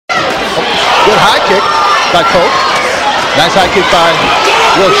Good high kick by Koch. Nice high kick by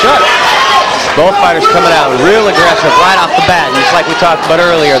Will Shutt. Both fighters coming out real aggressive right off the bat. Just like we talked about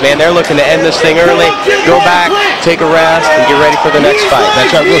earlier, man, they're looking to end this thing early, go back, take a rest, and get ready for the next fight.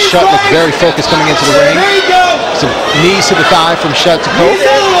 That's right. Will Shutt looked very focused coming into the ring. Some knees to the thigh from Shutt to Koch.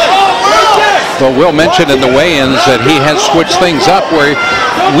 Well, Will mentioned in the weigh-ins that he has switched things up where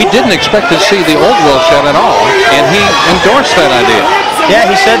we didn't expect to see the old Will Shutt at all, and he endorsed that idea. Yeah,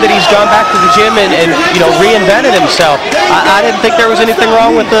 he said that he's gone back to the gym and you know, reinvented himself. I didn't think there was anything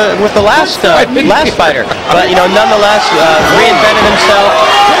wrong with the last fighter, but you know, nonetheless, reinvented himself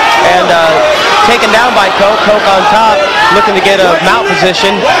and taken down by Koch. Koch on top, looking to get a mount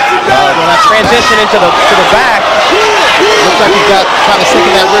position, transition into the back. Looks like he's got trying to sink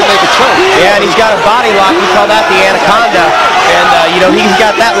in that rear naked choke. Yeah, and he's got a body lock. We call that the anaconda. And, you know, he's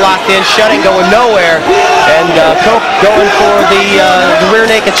got that locked in, shutting, going nowhere. And Koch going for the rear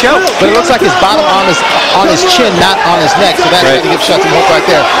naked choke. But it looks like his bottom on his chin, not on his neck. So that's going to give Shutt some hope right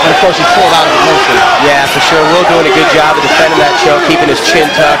there. And, of course, he's pulled out of it mostly. Yeah, for sure. Will doing a good job of defending that choke, keeping his chin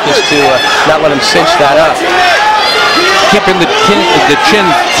tucked just to not let him cinch that up. Keeping the chin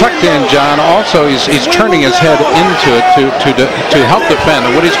tucked in, John. Also, he's turning his head into it to help defend.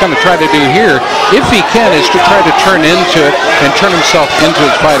 And what he's going to try to do here, if he can, is to try to turn into it and turn himself into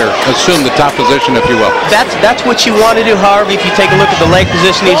his fighter. Assume the top position, if you will. That's what you want to do, Harvey. If you take a look at the leg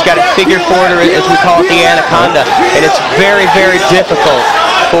position, he's got a figure four, as we call it, the anaconda. And it's very, very difficult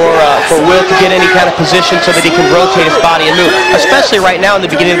for Will to get any kind of position so that he can rotate his body and move. Especially right now in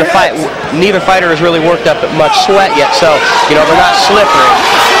the beginning of the fight, neither fighter has really worked up much sweat yet, so you know, they're not slippery.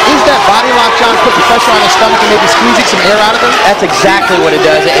 Is that body lock, John, putting pressure on his stomach and maybe squeezing some air out of him? That's exactly what it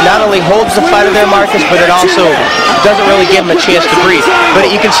does. It not only holds the fighter there, Marcus, but it also doesn't really give him a chance to breathe. But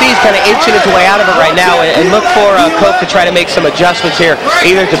you can see he's kind of inching his way out of it right now, and look for Koch to try to make some adjustments here,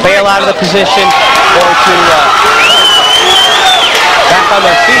 either to bail out of the position or to back on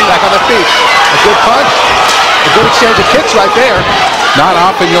their feet. Back on their feet. A good punch. A good exchange of kicks right there. Not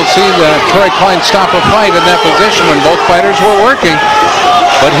often you'll see Troy Klein stop a fight in that position when both fighters were working,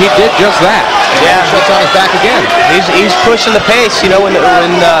 but he did just that. Yeah, Shutt's on his back again. He's pushing the pace, you know, when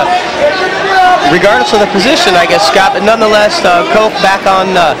regardless of the position, I guess, Scott. But nonetheless, Koch back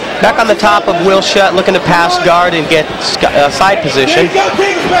on the top of Will Shutt, looking to pass guard and get side position.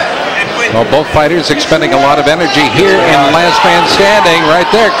 Well, both fighters expending a lot of energy here in last man standing. Right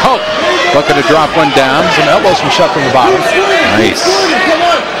there, Koch looking to drop one down. Some elbows from Shutt from the bottom. Nice.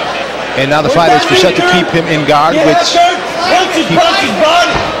 And now the fight is for Shutt to keep him in guard, which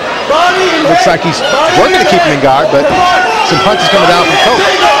looks like he's working to keep him in guard, but some punches coming down from Koch.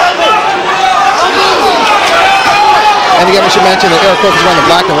 And again, we should mention that Erik Koch is wearing the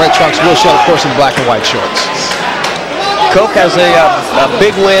black and red trunks. Will Shutt, of course, in black and white shorts. Koch has a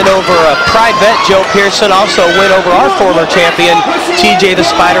big win over Pride vet Joe Pearson, also a win over our former champion TJ the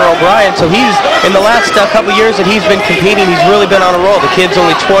Spider O'Brien. So he's, in the last couple years that he's been competing, he's really been on a roll. The kid's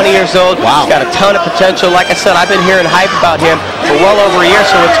only 20 years old. Wow. He's got a ton of potential. Like I said, I've been hearing hype about him for well over a year,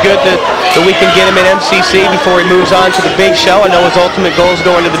 so it's good that we can get him in MCC before he moves on to the big show. I know his ultimate goal is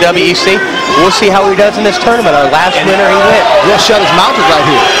going to the WEC. We'll see how he does in this tournament. Our last winner, he went. Will Shutt is mounted right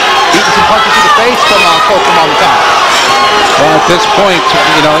here. Eating some punches to the face from Koch from on the top. Well, at this point,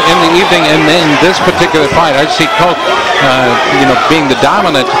 you know, in the evening and in this particular fight, I see Koch, you know, being the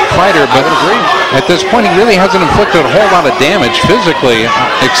dominant fighter, but at this point, he really hasn't inflicted a whole lot of damage physically,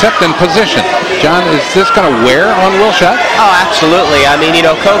 except in position. John, is this going to wear on Will Shutt? Oh, absolutely. I mean, you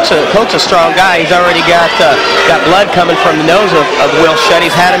know, Koch's a strong guy. He's already got blood coming from the nose of Will Shutt.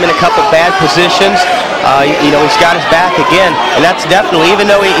 He's had him in a couple bad positions. You know, he's got his back again, and that's definitely, even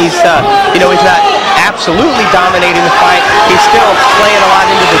though he's you know, he's not absolutely dominating the fight, he's still playing a lot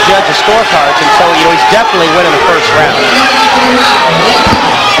into the judges' scorecards, and so, you know, he's definitely winning the first round.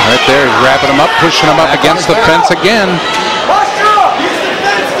 Right there, wrapping him up, pushing him up against the fence again.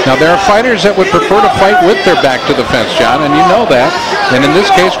 Now, there are fighters that would prefer to fight with their back to the fence, John, and you know that. And in this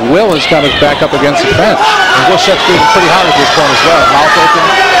case, Will has got his back up against the fence. And Will Shutt's breathing pretty hard at this point as well. Mouth open.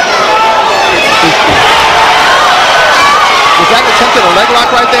 Was that an attempt at a leg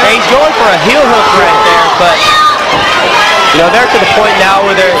lock right there? He's going for a heel hook right there, but you know, they're to the point now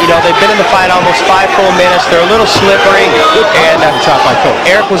where they're, you know, they've been in the fight almost 5 full minutes. They're a little slippery, and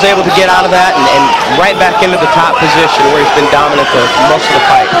Erik was able to get out of that and right back into the top position where he's been dominant for most of the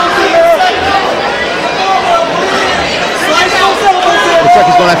fight. Looks like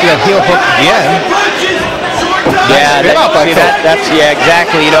he's going after that heel hook again. Yeah, yeah,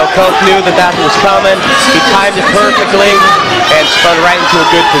 exactly. You know, Koch knew that was coming. He timed it perfectly and spun right into a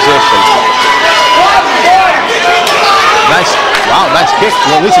good position. Wow, nice kick.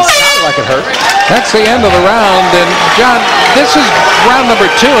 Well, at least it sounded like it hurt. That's the end of the round. And, John, this is round number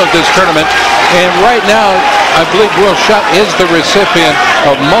 2 of this tournament. And right now, I believe Will Shutt is the recipient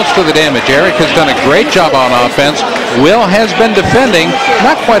of most of the damage. Erik has done a great job on offense. Will has been defending,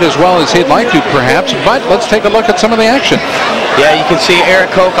 not quite as well as he'd like to, perhaps, but let's take a look at some of the action. Yeah, you can see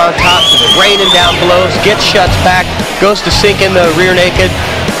Erik Koch on top, raining down blows, gets Shutt's back, goes to sink in the rear naked,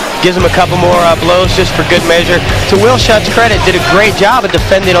 gives him a couple more blows just for good measure. To Will Shutt's credit, did a great job of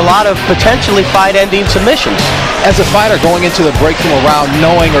defending a lot of potentially fight-ending submissions. As a fighter going into the breakthrough round,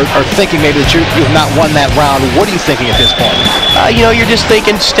 knowing or thinking maybe that you've not won that round, what are you thinking at this point? You know, you're just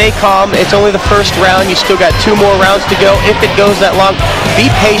thinking, stay calm. It's only the first round. You still got 2 more rounds to go. If it goes that long, be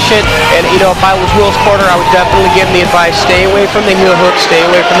patient. And, you know, if I was Will's corner, I would definitely give him the advice, stay away from the heel hooks, stay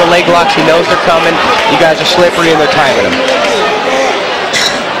away from the leg locks. He knows they're coming. You guys are slippery and they're timing him.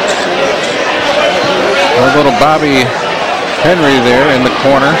 A little Bobby Henry there in the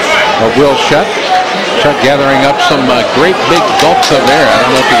corner of Will Shutt. Shutt gathering up some great big gulps of air. I don't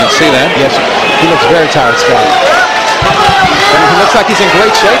know if you can see that. Yes, he looks very tired, Scott. And he looks like he's in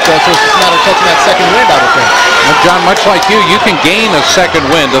great shape, though, so it's just a matter of catching that second wind, I would think. Well, John, much like you can gain a second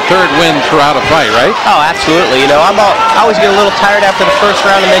wind, a third wind throughout a fight, right? Oh, absolutely. You know, I always get a little tired after the first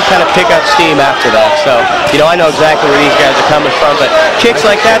round and then kind of pick up steam after that. So, you know, I know exactly where these guys are coming from. But kicks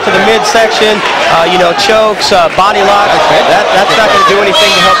like that to the midsection, you know, chokes, body locks, that's not going to do anything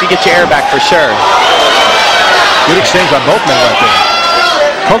to help you get your air back for sure. Good exchange by both men right there.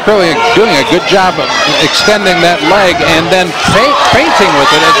 Koch really doing a good job of extending that leg and then feinting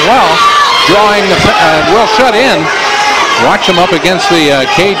with it as well, drawing the Will Shutt in. Watch him up against the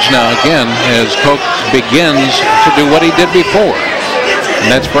cage now again as Koch begins to do what he did before.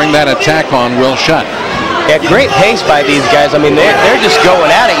 And let's bring that attack on Will Shutt. Yeah, great pace by these guys. I mean, they're just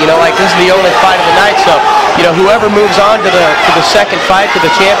going at it. You know, like this is the only fight of the night. So, you know, whoever moves on to the second fight, to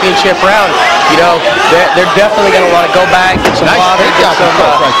the championship round, you know, they're definitely going to want to go back, get some water,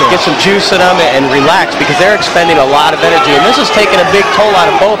 get some juice in them, and relax because they're expending a lot of energy. And this is taking a big toll out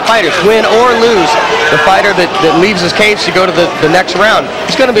of both fighters. Win or lose, the fighter that leaves his cage to go to the next round,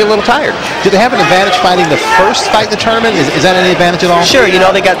 he's going to be a little tired. Do they have an advantage fighting the first fight in the tournament? Is that any advantage at all? Sure. You know,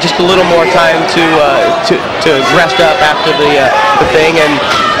 they got just a little more time to rest up after the thing, and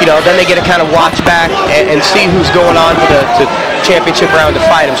you know, then they get to kind of watch back and see who's going on to the championship round to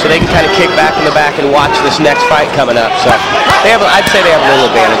fight him, so they can kind of kick back in the back and watch this next fight coming up. So I'd say they have a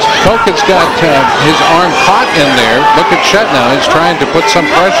little advantage. Koch has got his arm caught in there. Look at Shutt now. He's trying to put some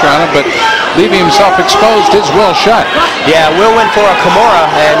pressure on him, but leaving himself exposed is Will Shutt. Yeah, Will went for a Kimura,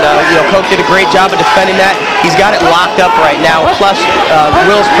 and you know, Koch did a great job of defending that. He's got it locked up right now. Plus,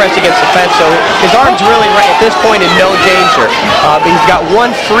 Will's pressed against the fence, so his arm's really right at this point in no danger. But he's got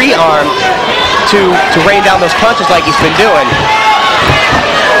one free arm to rain down those punches like he's been doing.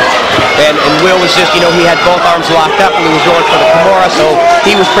 And Will was just, you know, he had both arms locked up and he was going for the Kimura, so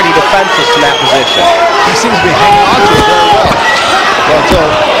he was pretty defenseless in that position. He seems to be hanging on to it very well. Until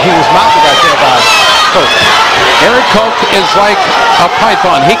he was mounted right there by Koch. Erik Koch is like a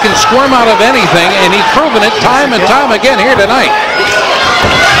python. He can squirm out of anything, and he's proven it time and time again here tonight.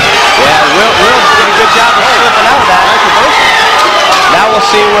 Yeah, Will did a good job of slipping out of that. Now we'll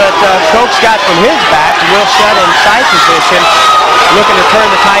see what Koch's got from his back. Will Shutt in side position, looking to turn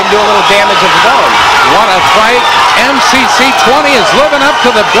the tide and do a little damage of his own. What a fight. MCC 20 is living up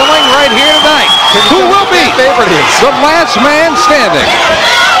to the billing right here tonight. Who will be the last man standing?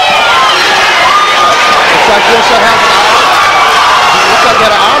 Looks like Will Shutt has an arm. Looks like he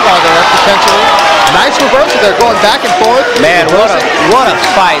had an armbar there, potentially. Nice reversal there, going back and forth. Man, what a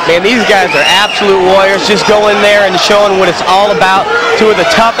fight, man. These guys are absolute warriors, just going there and showing what it's all about. Two of the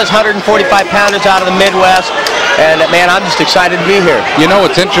toughest 145-pounders out of the Midwest. And, man, I'm just excited to be here. You know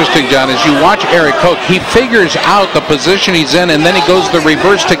what's interesting, John, is you watch Erik Koch. He figures out the position he's in, and then he goes the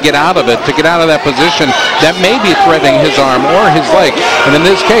reverse to get out of it, to get out of that position that may be threatening his arm or his leg. And in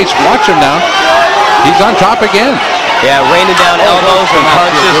this case, watch him now. He's on top again. Yeah, raining down elbows and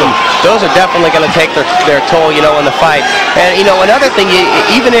punches, and those are definitely going to take their toll, you know, in the fight. And, you know, another thing,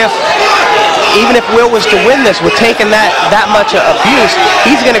 even if Will was to win this with taking that much abuse,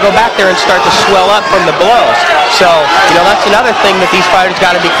 he's going to go back there and start to swell up from the blows. So, you know, that's another thing that these fighters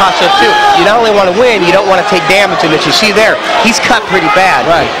got to be cautious of too. You not only want to win, you don't want to take damage, and as you see there, he's cut pretty bad.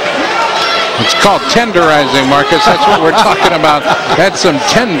 Right. It's called tenderizing, Marcus. That's what we're talking about. That's some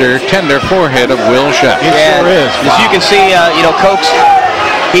tender forehead of Will Shutt. It sure is. As you can see, you know, Koch,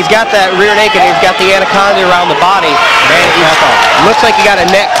 he's got that rear naked, he's got the anaconda around the body. Man, looks like he got a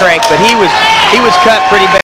neck crank, but he was cut pretty bad.